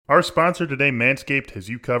Our sponsor today, Manscaped, has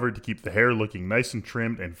you covered to keep the hair looking nice and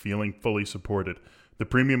trimmed and feeling fully supported. The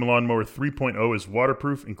Premium Lawnmower 3.0 is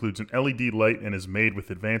waterproof, includes an LED light, and is made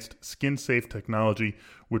with advanced skin-safe technology,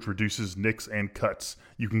 which reduces nicks and cuts.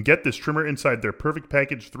 You can get this trimmer inside their Perfect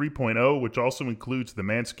Package 3.0, which also includes the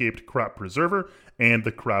Manscaped Crop Preserver and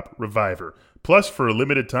the Crop Reviver. Plus, for a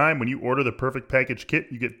limited time, when you order the Perfect Package kit,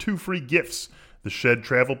 you get 2 free gifts, the Shed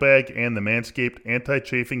Travel Bag and the Manscaped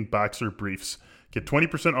Anti-Chafing Boxer Briefs. Get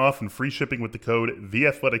 20% off and free shipping with the code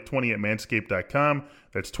THEATHLETIC20 at manscaped.com.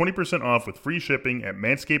 That's 20% off with free shipping at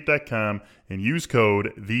manscaped.com and use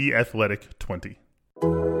code THEATHLETIC20.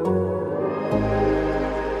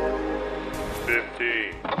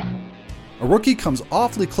 15. A rookie comes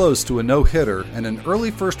awfully close to a no-hitter, and an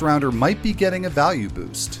early first-rounder might be getting a value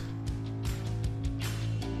boost.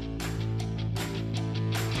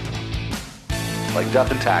 Like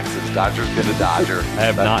death and taxes, Dodger's been a Dodger. I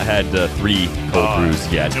have not had 3 cold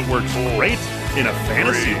brews yet. It works great in a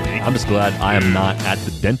fantasy league. I'm just glad I am not at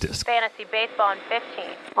the dentist. Fantasy Baseball in 15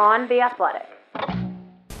 on The Athletic.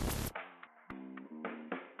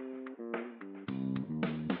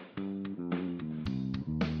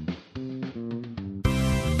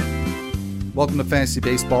 Welcome to Fantasy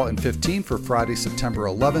Baseball in 15 for Friday, September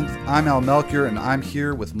 11th. I'm Al Melchior, and I'm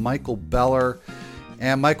here with Michael Beller.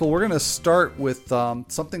 And Michael, we're going to start with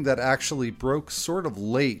something that actually broke sort of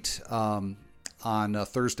late on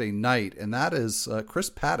Thursday night, and that is Chris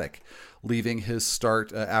Paddack leaving his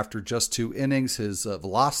start after just 2 innings. His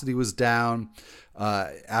velocity was down.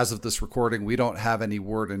 As of this recording, we don't have any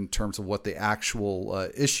word in terms of what the actual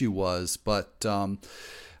issue was, but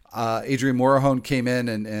Adrian Morejon came in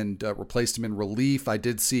and replaced him in relief. I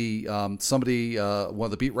did see somebody, one of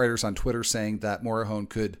the beat writers on Twitter, saying that Morejon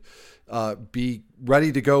could be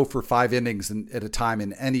ready to go for 5 innings at a time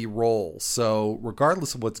in any role. So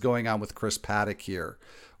regardless of what's going on with Chris Paddack here,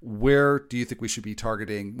 where do you think we should be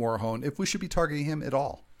targeting Morejon, if we should be targeting him at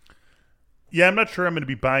all? Yeah, I'm not sure I'm going to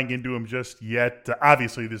be buying into him just yet.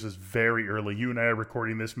 Obviously, this is very early. You and I are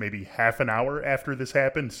recording this maybe half an hour after this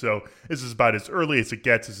happened, so this is about as early as it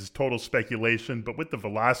gets. This is total speculation, but with the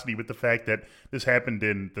velocity, with the fact that this happened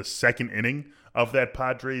in the 2nd inning of that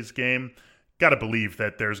Padres game, got to believe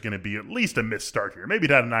that there's going to be at least a missed start here. Maybe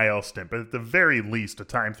not an IL stint, but at the very least a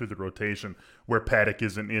time through the rotation where Paddack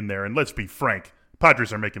isn't in there. And let's be frank,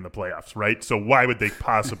 Padres are making the playoffs, right? So why would they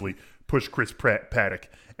possibly push Chris Paddack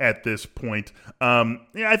at this point?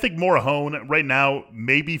 I think Morejon right now,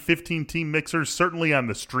 maybe 15-team mixers, certainly on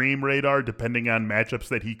the stream radar, depending on matchups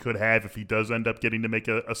that he could have if he does end up getting to make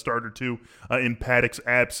a start or 2 in Paddack's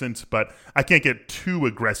absence. But I can't get too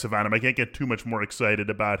aggressive on him. I can't get too much more excited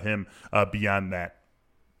about him beyond that.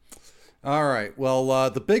 All right.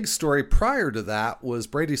 Well, the big story prior to that was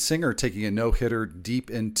Brady Singer taking a no-hitter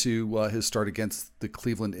deep into his start against the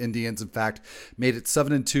Cleveland Indians. In fact, made it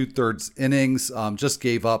 7 2/3 innings, just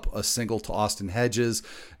gave up a single to Austin Hedges,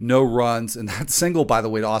 no runs. And that single, by the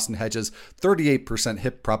way, to Austin Hedges, 38%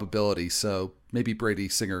 hit probability. So maybe Brady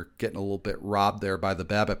Singer getting a little bit robbed there by the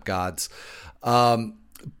BABIP gods.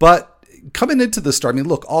 But coming into the start, I mean,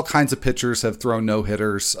 look, all kinds of pitchers have thrown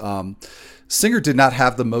no-hitters. Singer did not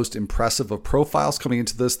have the most impressive of profiles coming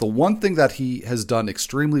into this. The one thing that he has done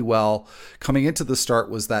extremely well coming into the start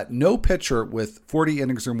was that no pitcher with 40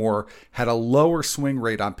 innings or more had a lower swing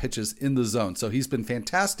rate on pitches in the zone. So he's been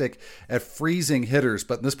fantastic at freezing hitters,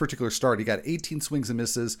 but in this particular start, he got 18 swings and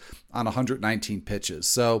misses on 119 pitches.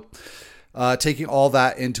 So taking all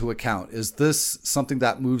that into account, is this something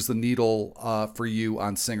that moves the needle for you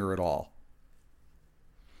on Singer at all?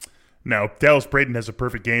 Now, Dallas Braden has a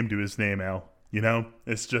perfect game to his name, Al. You know,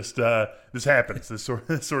 it's just this happens. This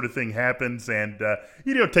sort of thing happens, and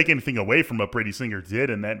you don't take anything away from what Brady Singer did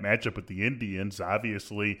in that matchup with the Indians.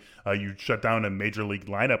 Obviously, you shut down a major league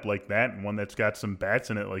lineup like that, and one that's got some bats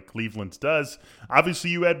in it, like Cleveland's does. Obviously,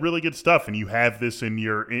 you had really good stuff, and you have this in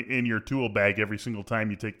your tool bag every single time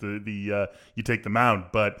you take the mound.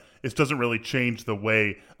 But it doesn't really change the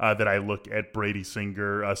way that I look at Brady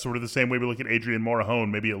Singer. Sort of the same way we look at Adrian Morejon,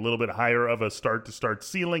 maybe a little bit higher of a start-to-start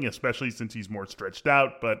ceiling, especially since he's more stretched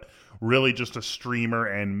out, but really just a streamer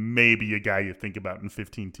and maybe a guy you think about in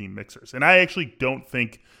 15-team mixers. And I actually don't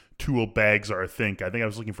think tool bags are a thing. I think I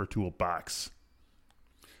was looking for toolbox.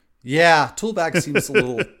 Yeah, tool bag seems a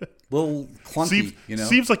little clunky,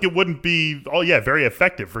 Seems like it wouldn't be, very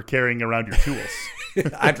effective for carrying around your tools.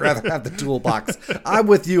 I'd rather have the toolbox. I'm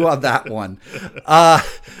with you on that one. All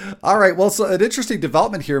right. Well, so an interesting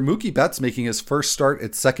development here. Mookie Betts making his first start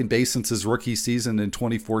at second base since his rookie season in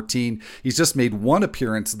 2014. He's just made one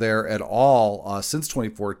appearance there at all since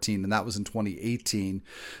 2014, and that was in 2018.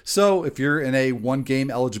 So if you're in a one-game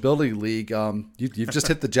eligibility league, you've just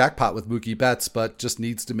hit the jackpot with Mookie Betts, but just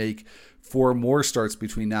needs to make 4 more starts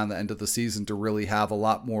between now and the end of the season to really have a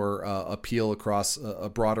lot more appeal across a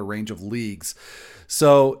broader range of leagues.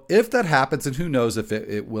 So if that happens, and who knows if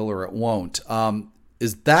it will or it won't,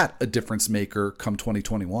 is that a difference maker come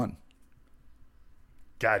 2021?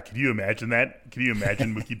 God, can you imagine that? Can you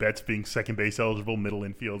imagine Mookie Betts being second base eligible, middle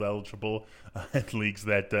infield eligible in leagues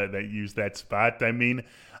that use that spot? I mean,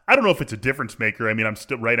 I don't know if it's a difference maker. I mean, I'm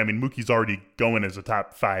still right. I mean, Mookie's already going as a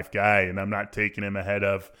top 5 guy, and I'm not taking him ahead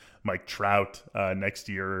of Mike Trout next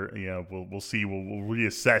year. You know, we'll see. We'll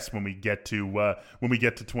reassess when we get to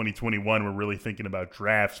 2021. We're really thinking about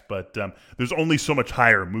drafts, but there's only so much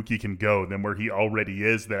higher Mookie can go than where he already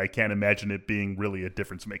is that I can't imagine it being really a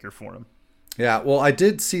difference maker for him. Yeah, well, I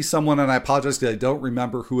did see someone, and I apologize because I don't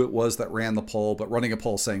remember who it was that ran the poll, but running a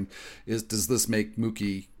poll saying, does this make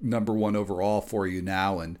Mookie number 1 overall for you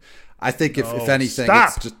now? And I think if anything,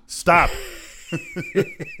 stop.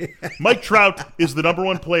 Mike Trout is the number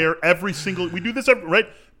 1 player we do this right?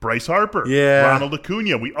 Bryce Harper, Ronald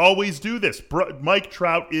Acuna. We always do this. Mike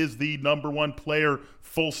Trout is the number 1 player,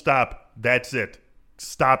 full stop. That's it.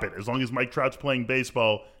 Stop it. As long as Mike Trout's playing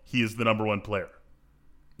baseball, he is the number 1 player.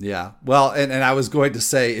 Yeah. Well, and I was going to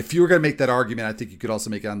say, if you were going to make that argument, I think you could also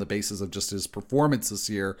make it on the basis of just his performance this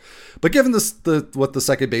year. But given what the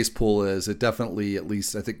second base pool is, it definitely, at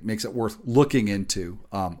least, I think, makes it worth looking into.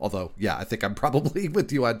 Although, yeah, I think I'm probably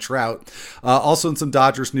with you on Trout. Also in some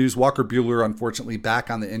Dodgers news, Walker Buehler, unfortunately, back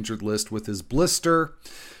on the injured list with his blister.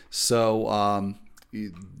 So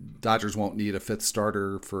Dodgers won't need a 5th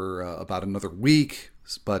starter for about another week.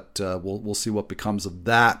 But we'll see what becomes of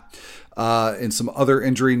that. In some other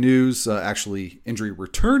injury news, actually injury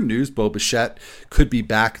return news, Bo Bichette could be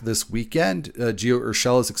back this weekend. Gio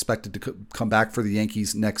Urshela is expected to come back for the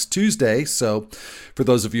Yankees next Tuesday. So for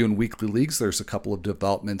those of you in weekly leagues, there's a couple of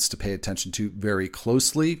developments to pay attention to very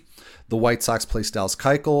closely. The White Sox placed Dallas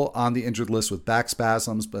Keuchel on the injured list with back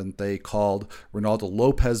spasms, but they called Ronaldo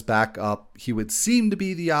Lopez back up. He would seem to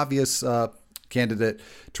be the obvious candidate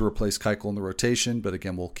to replace Keuchel in the rotation, but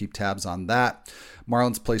again, we'll keep tabs on that.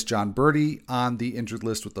 Marlins placed John Birdie on the injured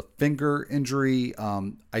list with a finger injury.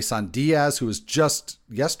 Isan Diaz, who was just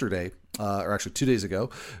yesterday, or actually 2 days ago,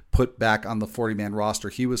 put back on the 40-man roster.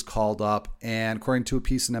 He was called up, and according to a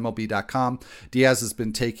piece in MLB.com, Diaz has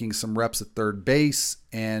been taking some reps at third base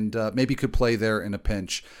and maybe could play there in a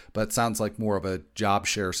pinch, but it sounds like more of a job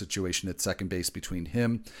share situation at second base between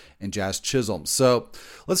him and Jazz Chisholm. So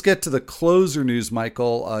let's get to the closer news,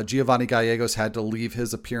 Michael. Giovanni Gallegos had to leave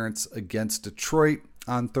his appearance against Detroit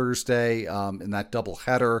on Thursday in that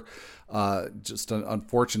doubleheader. Just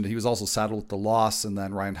unfortunate. He was also saddled with the loss, and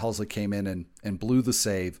then Ryan Helsley came in and blew the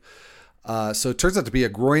save. So it turns out to be a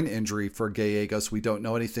groin injury for Gallegos. We don't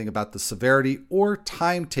know anything about the severity or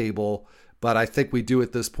timetable, but I think we do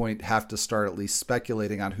at this point have to start at least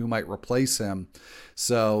speculating on who might replace him.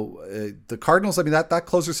 So the Cardinals, I mean, that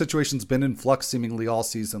closer situation's been in flux seemingly all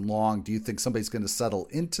season long. Do you think somebody's going to settle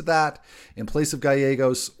into that in place of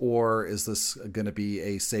Gallegos, or is this going to be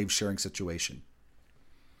a save-sharing situation?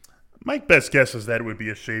 My best guess is that it would be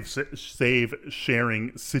a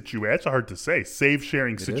save-sharing situation. That's hard to say.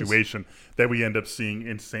 Save-sharing situation that we end up seeing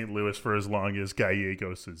in St. Louis for as long as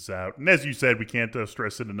Gallegos is out. And as you said, we can't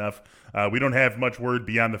stress it enough. We don't have much word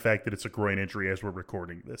beyond the fact that it's a groin injury as we're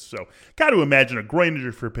recording this. So got to imagine a groin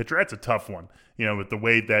injury for a pitcher. That's a tough one, you know, with the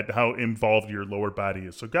way that how involved your lower body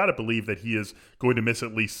is. So got to believe that he is going to miss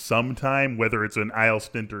at least some time, whether it's an IL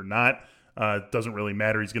stint or not. Doesn't really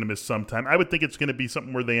matter. He's going to miss some time. I would think it's going to be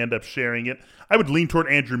something where they end up sharing it. I would lean toward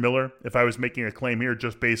Andrew Miller if I was making a claim here,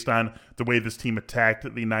 just based on the way this team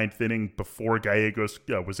attacked the ninth inning before Gallegos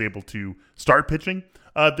was able to start pitching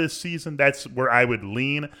this season. That's where I would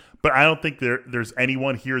lean. But I don't think there's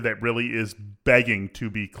anyone here that really is begging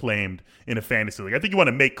to be claimed in a fantasy league. I think you want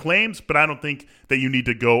to make claims, but I don't think that you need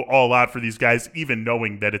to go all out for these guys, even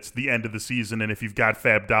knowing that it's the end of the season. And if you've got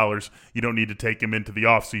fab dollars, you don't need to take them into the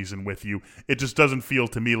offseason with you. It just doesn't feel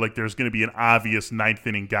to me like there's going to be an obvious ninth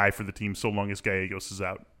inning guy for the team so long as Gallegos is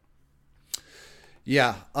out.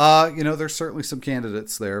 Yeah. There's certainly some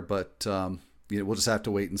candidates there, but we'll just have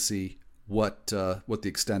to wait and see what the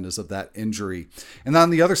extent is of that injury. And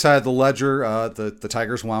on the other side of the ledger, the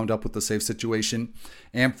Tigers wound up with the save situation.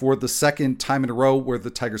 And for the second time in a row where the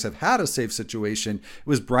Tigers have had a save situation, it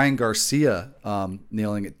was Brian Garcia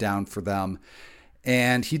nailing it down for them.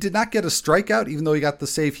 And he did not get a strikeout, even though he got the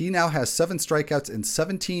save. He now has 7 strikeouts and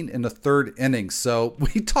 17 in the third inning. So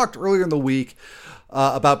we talked earlier in the week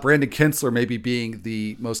about Brandon Kintzler maybe being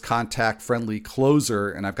the most contact-friendly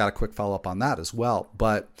closer, and I've got a quick follow-up on that as well.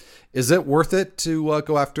 But is it worth it to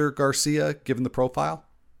go after Garcia, given the profile?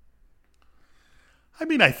 I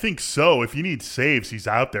mean, I think so. If you need saves, he's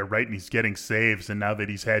out there, right? And he's getting saves. And now that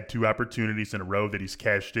he's had 2 opportunities in a row that he's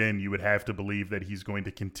cashed in, you would have to believe that he's going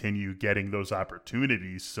to continue getting those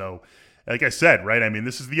opportunities. So, like I said, right? I mean,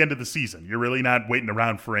 this is the end of the season. You're really not waiting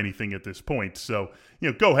around for anything at this point. So,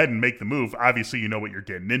 go ahead and make the move. Obviously, you know what you're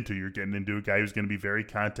getting into. You're getting into a guy who's going to be very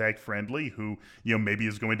contact friendly, who, maybe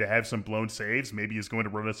is going to have some blown saves, maybe is going to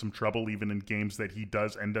run into some trouble even in games that he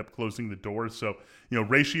does end up closing the door. So,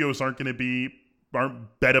 ratios aren't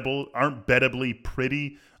bettably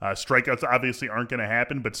pretty. Strikeouts obviously aren't going to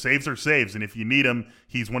happen, but saves are saves. And if you need him,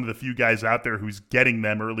 he's one of the few guys out there who's getting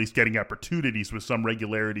them, or at least getting opportunities with some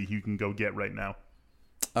regularity you can go get right now.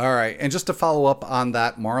 All right. And just to follow up on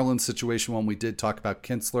that Marlins situation, when we did talk about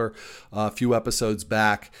Kintzler a few episodes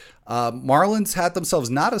back, Marlins had themselves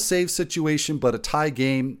not a save situation, but a tie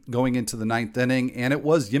game going into the 9th inning. And it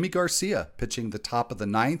was Yimi Garcia pitching the top of the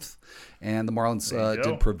 9th. And the Marlins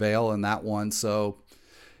did prevail in that one. So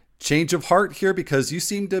change of heart here, because you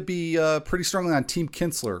seem to be pretty strongly on Team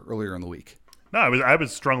Kintzler earlier in the week. No, I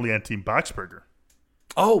was strongly on Team Boxberger.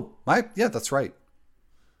 Oh, yeah, that's right.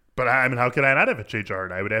 But I mean, how could I not have a change of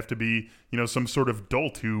heart? I would have to be, some sort of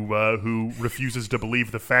dolt who refuses to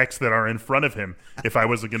believe the facts that are in front of him if I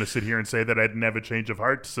wasn't going to sit here and say that I didn't have a change of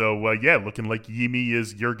heart. So, looking like Yimi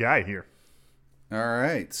is your guy here. All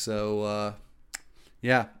right. So,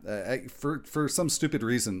 for some stupid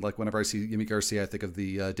reason, like whenever I see Yimi Garcia, I think of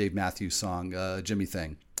the Dave Matthews song, Jimmy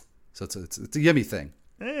Thing. So it's a Yimi thing.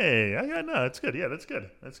 Hey, no, that's good. Yeah, that's good.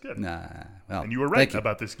 That's good. Nah, well, and you were right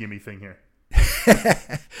about this Yimi thing here.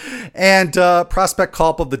 And prospect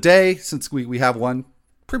call-up of the day, since we have one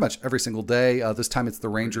pretty much every single day. This time it's the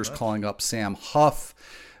Rangers calling up Sam Huff.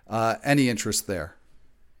 Any interest there?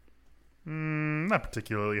 Not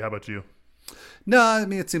particularly. How about you? No, I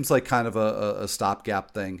mean, it seems like kind of a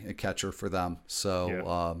stopgap thing, a catcher for them.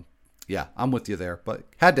 So, I'm with you there, but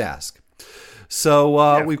had to ask.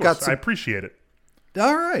 So we've got some... I appreciate it.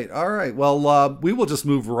 All right. Well, we will just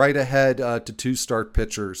move right ahead to 2-start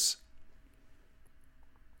pitchers.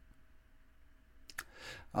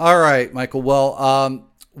 All right, Michael. Well,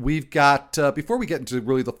 we've got, before we get into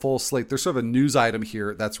really the full slate, there's sort of a news item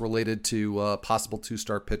here that's related to possible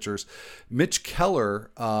 2-start pitchers. Mitch Keller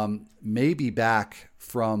may be back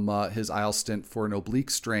from his IL stint for an oblique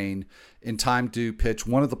strain in time to pitch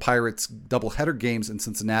one of the Pirates' doubleheader games in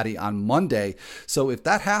Cincinnati on Monday. So if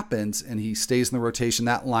that happens and he stays in the rotation,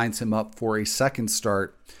 that lines him up for a second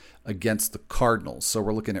start against the Cardinals. So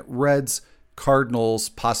we're looking at Reds, Cardinals,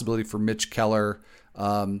 possibility for Mitch Keller.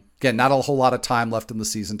 Again, not a whole lot of time left in the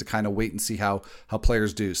season to kind of wait and see how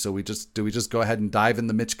players do. So do we just go ahead and dive in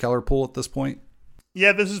the Mitch Keller pool at this point?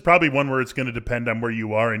 Yeah, this is probably one where it's going to depend on where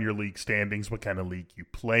you are in your league standings, what kind of league you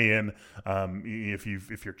play in. If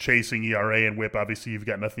you're chasing ERA and WHIP, obviously you've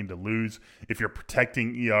got nothing to lose. If you're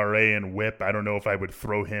protecting ERA and WHIP, I don't know if I would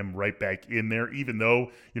throw him right back in there, even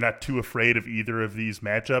though you're not too afraid of either of these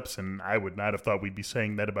matchups. And I would not have thought we'd be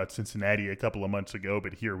saying that about Cincinnati a couple of months ago,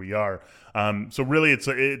 but here we are. So really,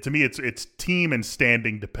 to me, it's team and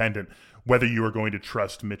standing dependent, whether you are going to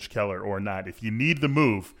trust Mitch Keller or not. If you need the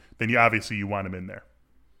move, then you want him in there.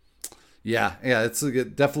 Yeah, it's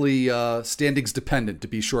definitely standings dependent, to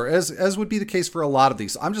be sure, as would be the case for a lot of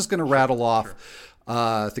these. I'm just going to rattle off,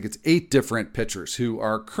 I think it's 8 different pitchers who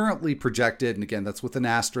are currently projected, and again, that's with an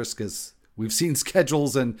asterisk because we've seen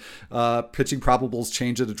schedules and pitching probables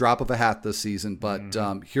change at a drop of a hat this season.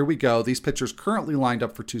 But here we go. These pitchers currently lined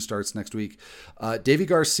up for 2 starts next week. Deivi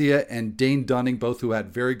Garcia and Dane Dunning, both who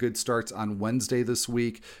had very good starts on Wednesday this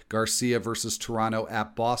week. Garcia versus Toronto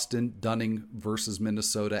at Boston. Dunning versus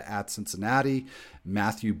Minnesota at Cincinnati.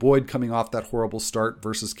 Matthew Boyd coming off that horrible start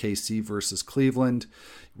versus KC versus Cleveland.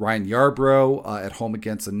 Ryan Yarbrough at home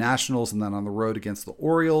against the Nationals and then on the road against the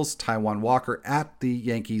Orioles. Taijuan Walker at the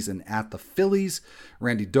Yankees and at the Phillies.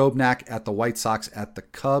 Randy Dobnak at the White Sox at the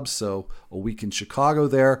Cubs, so a week in Chicago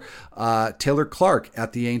there. Taylor Clark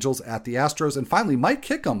at the Angels at the Astros. And finally, Mike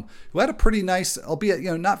Kickham, who had a pretty nice, albeit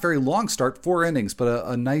not very long start, 4 innings, but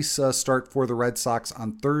a nice start for the Red Sox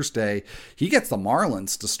on Thursday. He gets the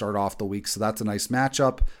Marlins to start off the week, so that's a nice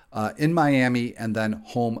matchup in Miami and then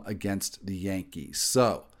home against the Yankees.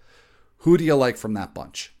 So who do you like from that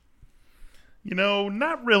bunch?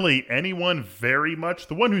 Not really anyone very much.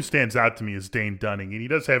 The one who stands out to me is Dane Dunning, and he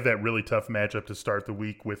does have that really tough matchup to start the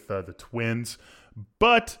week with the Twins.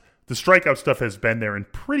 But the strikeout stuff has been there in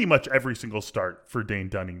pretty much every single start for Dane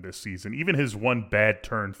Dunning this season. Even his one bad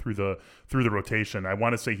turn through the rotation, I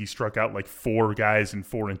want to say he struck out like 4 guys in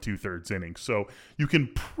 4 2/3 innings. So you can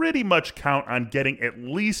pretty much count on getting at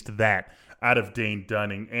least that out of Dane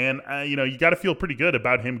Dunning. And, you got to feel pretty good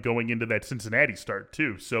about him going into that Cincinnati start,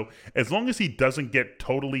 too. So as long as he doesn't get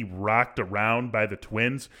totally rocked around by the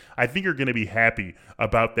Twins, I think you're going to be happy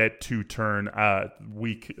about that 2-turn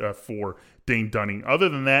week for Dane Dunning. Other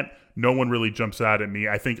than that, no one really jumps out at me.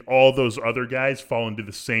 I think all those other guys fall into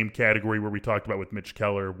the same category where we talked about with Mitch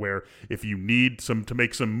Keller, where if you need to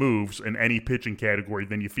make some moves in any pitching category,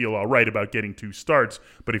 then you feel all right about getting 2 starts.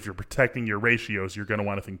 But if you're protecting your ratios, you're going to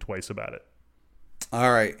want to think twice about it.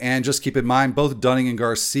 All right, and just keep in mind, both Dunning and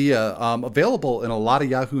Garcia available in a lot of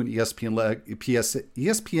Yahoo and ESPN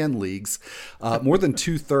leagues, more than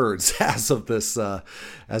 2/3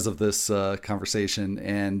 as of this conversation,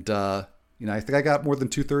 and I think I got more than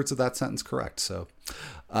 2/3 of that sentence correct. So,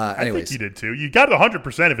 anyways, I think you did too. You got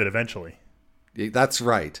 100% of it eventually. That's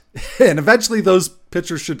right. And eventually those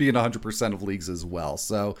pitchers should be in 100% of leagues as well.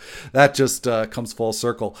 So that just comes full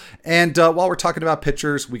circle. And while we're talking about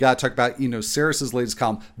pitchers, we got to talk about Eno Sarris's latest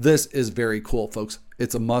column. This is very cool, folks.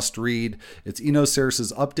 It's a must read. It's Eno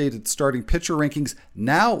Sarris's updated starting pitcher rankings,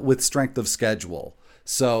 now with strength of schedule.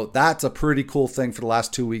 So that's a pretty cool thing for the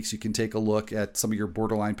last 2 weeks. You can take a look at some of your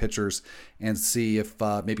borderline pitchers and see if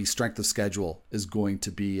maybe strength of schedule is going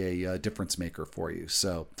to be a difference maker for you.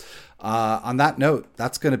 So on that note,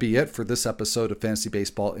 that's going to be it for this episode of Fantasy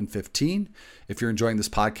Baseball in 15. If you're enjoying this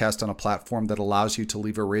podcast on a platform that allows you to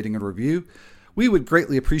leave a rating and review, we would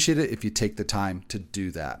greatly appreciate it if you take the time to do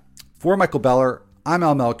that. For Michael Beller, I'm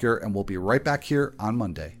Al Melchior, and we'll be right back here on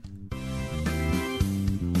Monday.